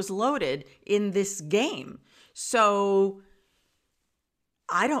gun that was loaded in this game. So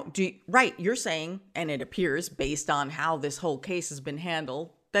right, you're saying, and it appears based on how this whole case has been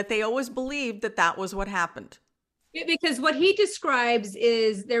handled, that they always believed that that was what happened. Because what he describes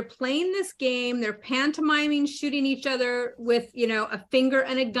is they're playing this game, they're pantomiming, shooting each other with, you know, a finger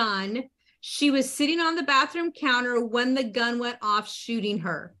and a gun. She was sitting on the bathroom counter when the gun went off, shooting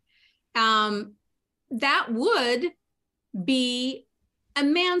her. That would be a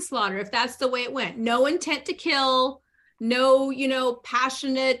manslaughter if that's the way it went. No intent to kill, no, you know,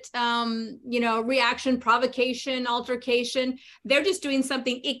 passionate, you know, reaction, provocation, altercation. They're just doing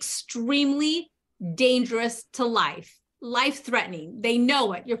something extremely dangerous to life threatening. They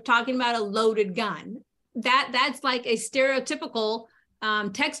know it. You're talking about a loaded gun. That's like a stereotypical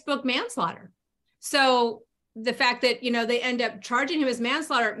textbook manslaughter. So the fact that, you know, they end up charging him as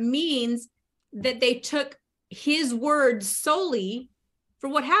manslaughter means that they took his words solely for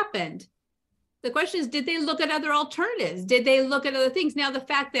what happened. The question is, did they look at other alternatives? Did they look at other things? Now, the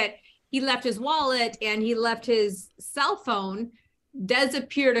fact that he left his wallet and he left his cell phone does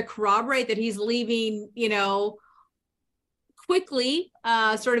appear to corroborate that he's leaving, you know, quickly,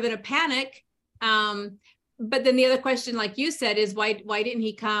 sort of in a panic. But then the other question, like you said, is why didn't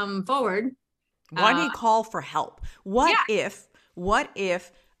he come forward? Why did he call for help? What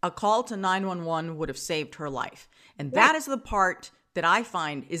if a call to 911 would have saved her life? And that is the part that I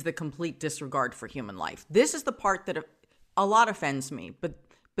find is the complete disregard for human life. This is the part that a lot offends me.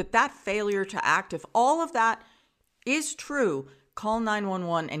 But that failure to act, if all of that is true, call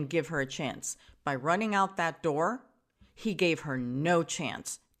 911 and give her a chance. By running out that door, he gave her no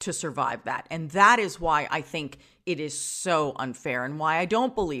chance to survive that. And that is why I think it is so unfair and why I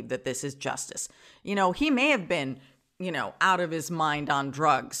don't believe that this is justice. You know, he may have been, you know, out of his mind on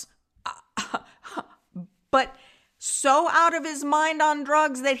drugs, but so out of his mind on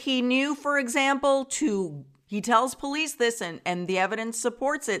drugs that he knew, for example, he tells police this, and the evidence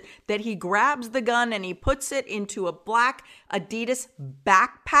supports it, that he grabs the gun and he puts it into a black Adidas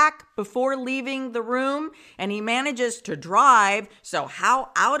backpack before leaving the room, and he manages to drive. So how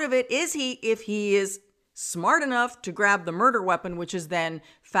out of it is he if he is smart enough to grab the murder weapon, which is then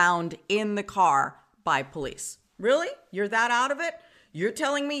found in the car by police? Really? You're that out of it? You're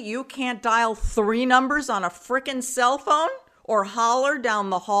telling me you can't dial 3 numbers on a frickin' cell phone or holler down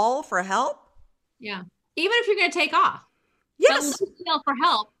the hall for help? Yeah. Even if you're going to take off. Yes. But let's yell for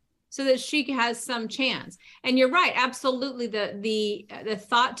help so that she has some chance. And you're right. Absolutely. The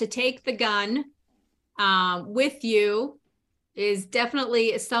thought to take the gun with you is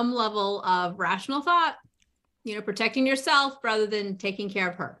definitely some level of rational thought, you know, protecting yourself rather than taking care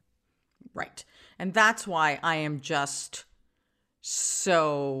of her. Right. And that's why I am just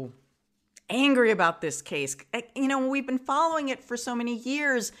so angry about this case. You know, we've been following it for so many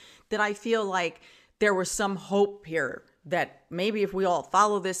years that I feel like there was some hope here that maybe if we all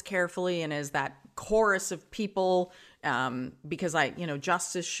follow this carefully and as that chorus of people, because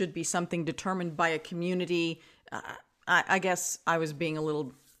justice should be something determined by a community. I guess I was being a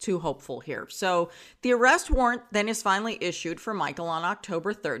little too hopeful here. So the arrest warrant then is finally issued for Michael on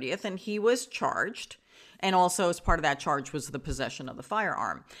October 30th, and he was charged. And also as part of that charge was the possession of the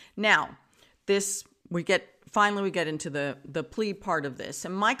firearm. Now, we get into the plea part of this.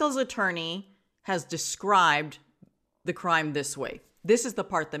 And Michael's attorney has described the crime this way. This is the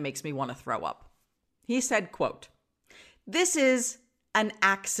part that makes me want to throw up. He said, quote, "This is an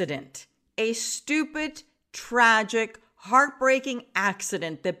accident, a stupid, tragic, heartbreaking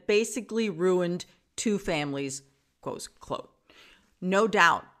accident that basically ruined 2 families," close quote. No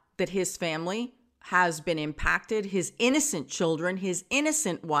doubt that his family has been impacted, his innocent children, his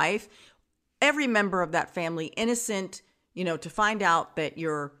innocent wife, every member of that family innocent, to find out that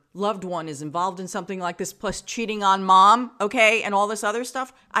your loved one is involved in something like this, plus cheating on mom, okay, and all this other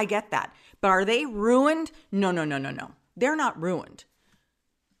stuff. I get that. But are they ruined? No. They're not ruined.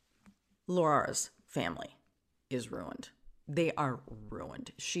 Laura's family is ruined. They are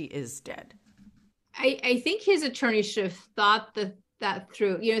ruined. She is dead. I think his attorney should have thought that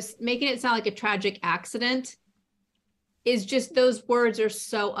through. Making it sound like a tragic accident is just, those words are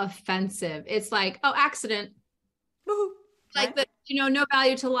so offensive. It's like, oh, accident. Woo-hoo. Like, right? No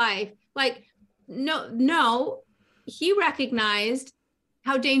value to life. Like, no, he recognized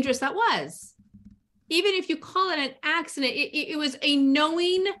how dangerous that was. even if you call it an accident, it was a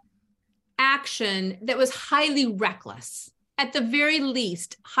knowing action that was highly reckless. At the very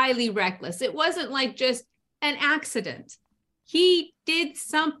least, highly reckless. It wasn't like just an accident. He did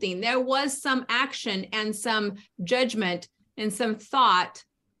something. There was some action and some judgment and some thought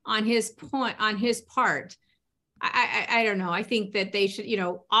on his part. I don't know. I think that they should,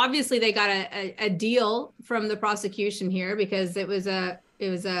 obviously they got a deal from the prosecution here because it was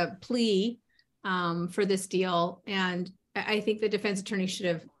a plea for this deal. And I think the defense attorney should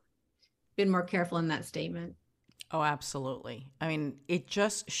have been more careful in that statement. Oh, absolutely. I mean, it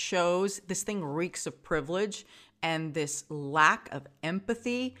just shows this thing reeks of privilege and this lack of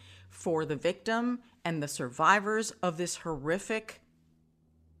empathy for the victim and the survivors of this horrific.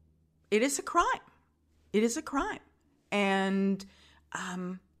 It is a crime. It is a crime. And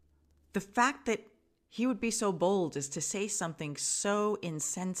the fact that he would be so bold as to say something so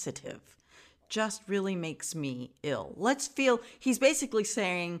insensitive just really makes me ill. He's basically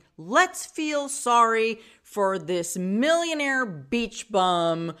saying, let's feel sorry for this millionaire beach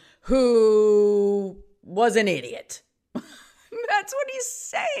bum who was an idiot. That's what he's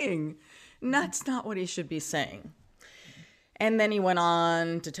saying. That's not what he should be saying. And then he went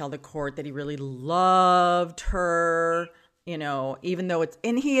on to tell the court that he really loved her, even though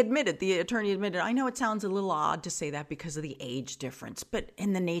the attorney admitted, I know it sounds a little odd to say that because of the age difference, but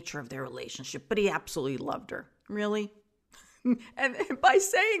in the nature of their relationship, but he absolutely loved her. Really? And by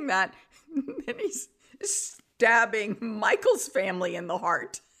saying that, then he's stabbing Michael's family in the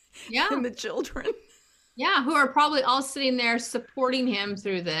heart. Yeah. And the children. Yeah, who are probably all sitting there supporting him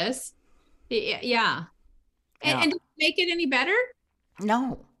through this. Yeah. And did it make it any better?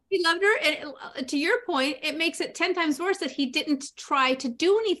 No. He loved her. And to your point, it makes it 10 times worse that he didn't try to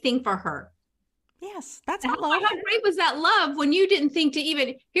do anything for her. Yes, that's not love. How great was that love when you didn't think to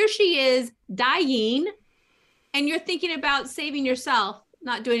even, here she is dying and you're thinking about saving yourself,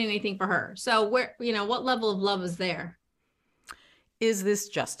 not doing anything for her. So what level of love is there? Is this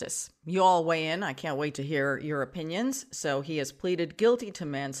justice? You all weigh in. I can't wait to hear your opinions. So he has pleaded guilty to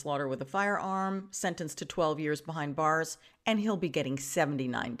manslaughter with a firearm, sentenced to 12 years behind bars, and he'll be getting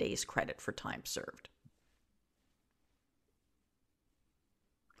 79 days credit for time served.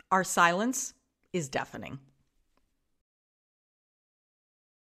 Our silence is deafening.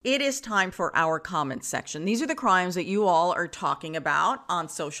 It is time for our comments section. These are the crimes that you all are talking about on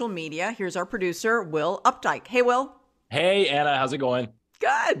social media. Here's our producer, Will Updike. Hey, Will. Hey, Anna, how's it going?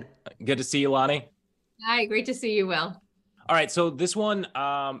 Good. Good to see you, Lonnie. Hi, great to see you, Will. All right, so this one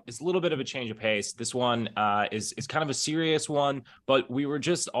is a little bit of a change of pace. This one is kind of a serious one, but we were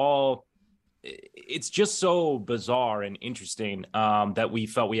just it's just so bizarre and interesting that we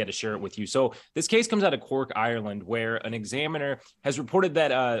felt we had to share it with you. So this case comes out of Cork, Ireland, where an examiner has reported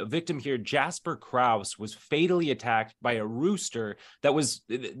that a victim here, Jasper Krause, was fatally attacked by a rooster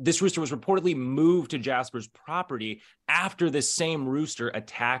this rooster was reportedly moved to Jasper's property after this same rooster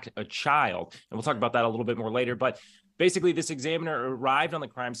attacked a child. And we'll talk about that a little bit more later, but basically, this examiner arrived on the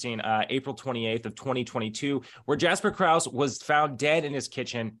crime scene April 28th of 2022, where Jasper Krause was found dead in his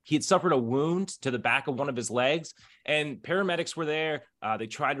kitchen. He had suffered a wound to the back of one of his legs, and paramedics were there. They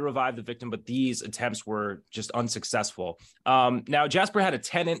tried to revive the victim, but these attempts were just unsuccessful. Now, Jasper had a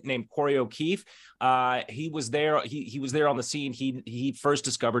tenant named Corey O'Keefe. He was there. He was there on the scene. He first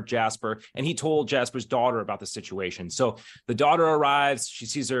discovered Jasper, and he told Jasper's daughter about the situation. So the daughter arrives. She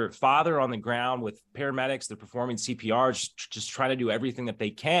sees her father on the ground with paramedics. They're performing CPR, just trying to do everything that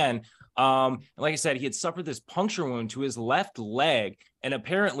they can. And like I said, he had suffered this puncture wound to his left leg. And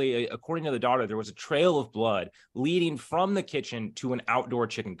apparently, according to the daughter, there was a trail of blood leading from the kitchen to an outdoor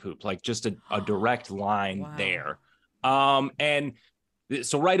chicken coop, like just a direct line there. And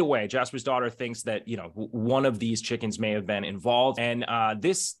so right away, Jasper's daughter thinks that, one of these chickens may have been involved. And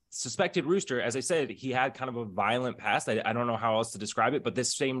this suspected rooster, as I said, he had kind of a violent past. I don't know how else to describe it, but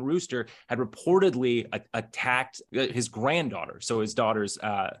this same rooster had reportedly attacked his granddaughter. So his daughter's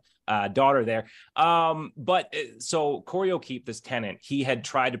daughter there. So Corey O'Keefe, this tenant, he had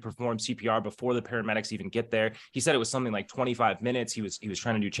tried to perform CPR before the paramedics even get there. He said it was something like 25 minutes. He was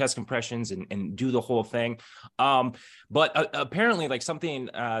trying to do chest compressions and do the whole thing. But apparently, like, something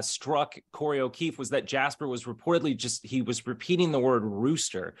struck Corey O'Keefe was that Jasper was reportedly he was repeating the word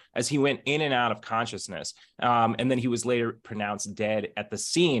rooster as he went in and out of consciousness. And then he was later pronounced dead at the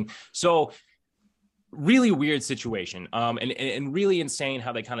scene. So really weird situation, and really insane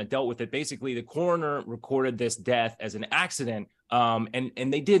how they kind of dealt with it. Basically, the coroner recorded this death as an accident, And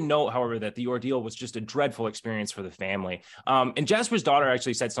they did note, however, that the ordeal was just a dreadful experience for the family. And Jasper's daughter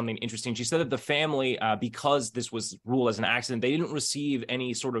actually said something interesting. She said that the family, because this was ruled as an accident, they didn't receive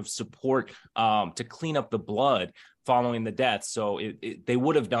any sort of support to clean up the blood following the death. So they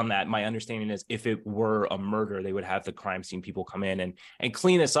would have done that. My understanding is if it were a murder, they would have the crime scene people come in and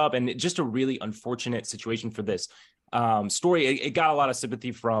clean this up. And just a really unfortunate situation for this story. It got a lot of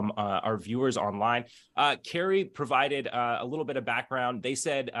sympathy from our viewers online. Carrie provided a little bit of background. They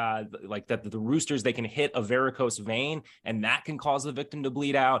said like that the roosters, they can hit a varicose vein and that can cause the victim to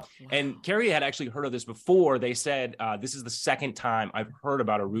bleed out. Wow. And Carrie had actually heard of this before. They said this is the second time I've heard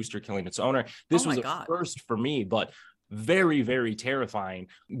about a rooster killing its owner. This was a first for me, but very, very terrifying.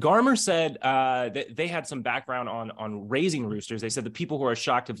 Garmer said that they had some background on raising roosters. They said the people who are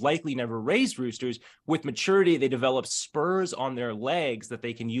shocked have likely never raised roosters. With maturity, they develop spurs on their legs that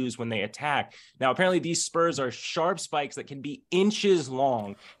they can use when they attack. Now, apparently these spurs are sharp spikes that can be inches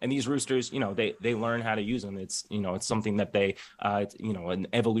long. And these roosters, they learn how to use them. It's something that they, an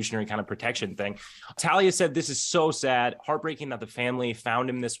evolutionary kind of protection thing. Talia said this is so sad, heartbreaking that the family found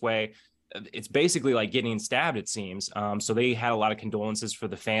him this way. It's basically like getting stabbed, it seems. So they had a lot of condolences for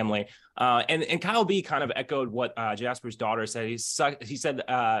the family. And Kyle B kind of echoed what Jasper's daughter said. He said,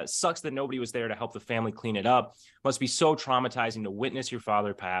 sucks that nobody was there to help the family clean it up. Must be so traumatizing to witness your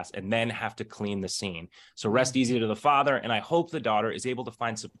father pass and then have to clean the scene. So rest easy to the father. And I hope the daughter is able to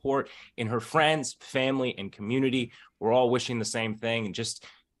find support in her friends, family, and community. We're all wishing the same thing. And just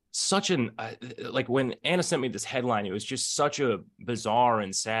such an like when Anna sent me this headline, it was just such a bizarre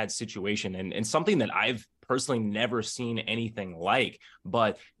and sad situation and something that I've personally never seen anything like.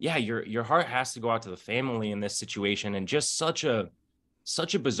 But yeah, your heart has to go out to the family in this situation, and just such a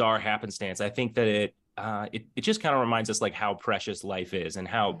bizarre happenstance. I think that it just kind of reminds us like how precious life is and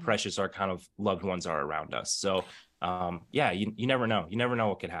how precious our kind of loved ones are around us. So yeah, you never know. You never know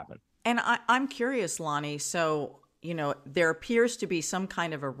what could happen. And I'm curious, Lonnie. So there appears to be some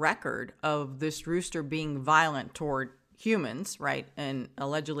kind of a record of this rooster being violent toward humans, right? And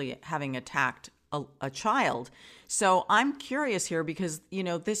allegedly having attacked a child. So I'm curious here because,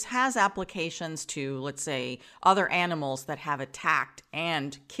 this has applications to, let's say, other animals that have attacked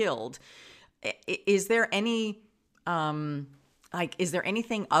and killed. Is there any, is there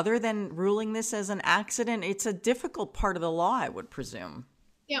anything other than ruling this as an accident? It's a difficult part of the law, I would presume.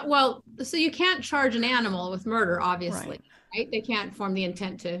 Yeah, well, so you can't charge an animal with murder, obviously, right? They can't form the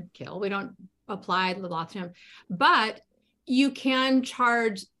intent to kill. We don't apply the law to them, but you can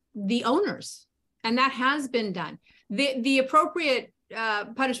charge the owners, and that has been done. The appropriate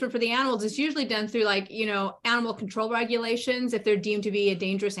punishment for the animals is usually done through animal control regulations. If they're deemed to be a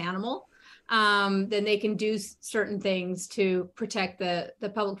dangerous animal, then they can do certain things to protect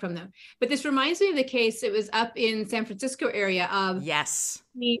the public from them. But this reminds me of the case, it was up in San Francisco area of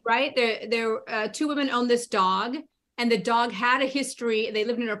right there two women owned this dog, and the dog had a history. They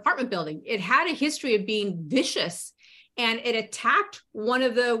lived in an apartment building. It had a history of being vicious, and it attacked one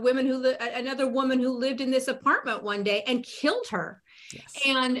of the women another woman who lived in this apartment one day and killed her. Yes.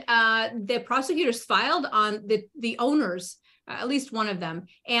 And the prosecutors filed on the owners, at least one of them.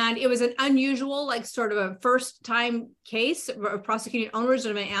 And it was an unusual, sort of a first time case of prosecuting owners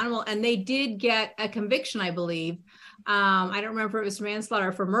of an animal. And they did get a conviction, I believe. I don't remember if it was for manslaughter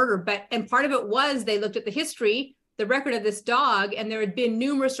or for murder, and part of it was they looked at the history, the record of this dog, and there had been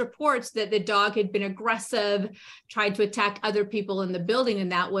numerous reports that the dog had been aggressive, tried to attack other people in the building.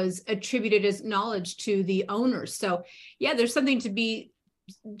 And that was attributed as knowledge to the owners. So yeah, there's something to be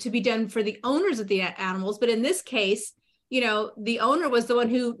done for the owners of the animals. But in this case, the owner was the one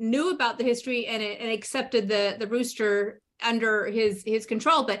who knew about the history and accepted the rooster under his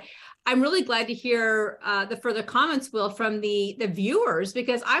control. But I'm really glad to hear the further comments, Will, from the viewers,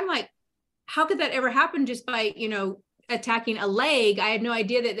 because I'm like, how could that ever happen just by, attacking a leg? I had no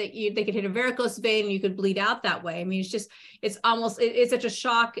idea that they could hit a varicose vein and you could bleed out that way. I mean, it's such a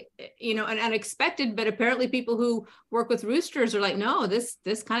shock, and unexpected, but apparently people who work with roosters are like, no, this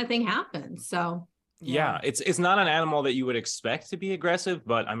kind of thing happens. So. Yeah, it's not an animal that you would expect to be aggressive,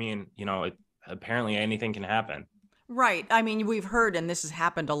 but I mean, apparently anything can happen. Right. I mean, we've heard, and this has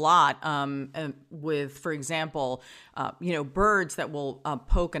happened a lot with, for example, birds that will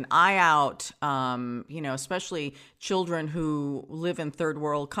poke an eye out, especially children who live in third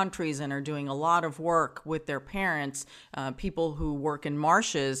world countries and are doing a lot of work with their parents. People who work in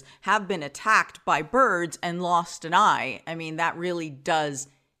marshes have been attacked by birds and lost an eye. I mean, that really does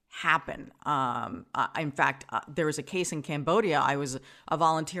happen. In fact, there was a case in Cambodia. I was a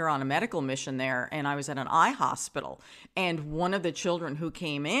volunteer on a medical mission there, and I was at an eye hospital. And one of the children who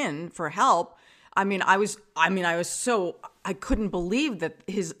came in for help I couldn't believe that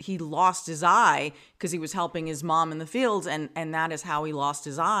he lost his eye because he was helping his mom in the fields, and that is how he lost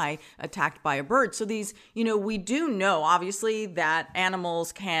his eye, attacked by a bird. So these, we do know obviously that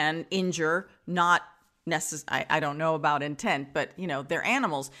animals can injure, not necessarily, I don't know about intent, but they're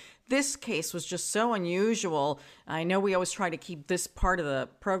animals. This case was just so unusual. I know we always try to keep this part of the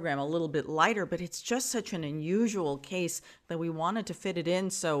program a little bit lighter, but it's just such an unusual case that we wanted to fit it in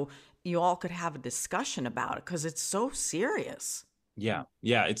so you all could have a discussion about it because it's so serious. Yeah,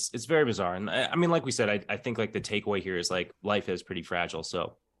 it's very bizarre. And I mean, like we said, I think like the takeaway here is like life is pretty fragile.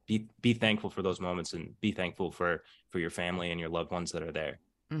 So be thankful for those moments and be thankful for your family and your loved ones that are there.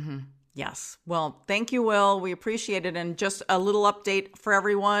 Mm-hmm. Yes. Well, thank you, Will. We appreciate it. And just a little update for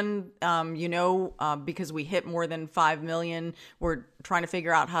everyone, because we hit more than 5 million, we're trying to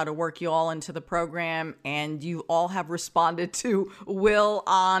figure out how to work you all into the program. And you all have responded to Will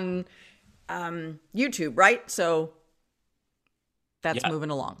on YouTube, right? So that's moving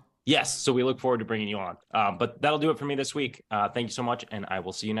along. Yes. So we look forward to bringing you on. But that'll do it for me this week. Thank you so much. And I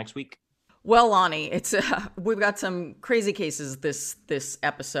will see you next week. Well, Lonnie, we've got some crazy cases this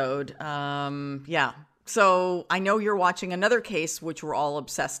episode. So I know you're watching another case, which we're all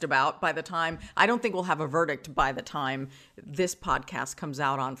obsessed about. I don't think we'll have a verdict by the time this podcast comes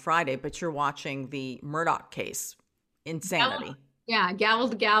out on Friday, but you're watching the Murdaugh case. Insanity. Yeah, gavel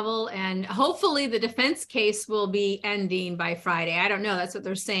to gavel. And hopefully the defense case will be ending by Friday. I don't know. That's what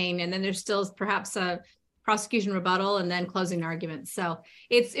they're saying. And then there's still perhaps a prosecution rebuttal and then closing arguments. So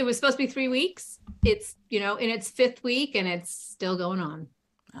it was supposed to be 3 weeks. It's, in its 5th week and it's still going on.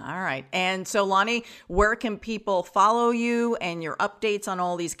 All right. And so, Lonnie, where can people follow you and your updates on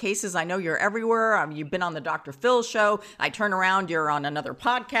all these cases? I know you're everywhere. You've been on the Dr. Phil show. I turn around, you're on another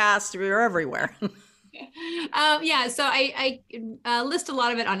podcast. You're everywhere. So I list a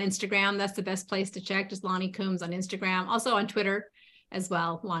lot of it on Instagram. That's the best place to check. Just Lonnie Coombs on Instagram. Also on Twitter as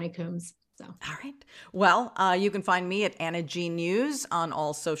well, Lonnie Coombs. So. All right. Well, you can find me at Anna G News on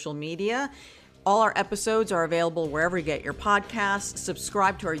all social media. All our episodes are available wherever you get your podcasts.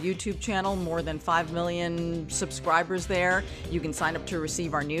 Subscribe to our YouTube channel, more than 5 million subscribers there. You can sign up to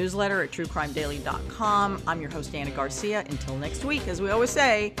receive our newsletter at truecrimedaily.com. I'm your host, Anna Garcia. Until next week, as we always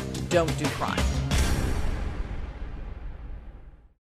say, don't do crime.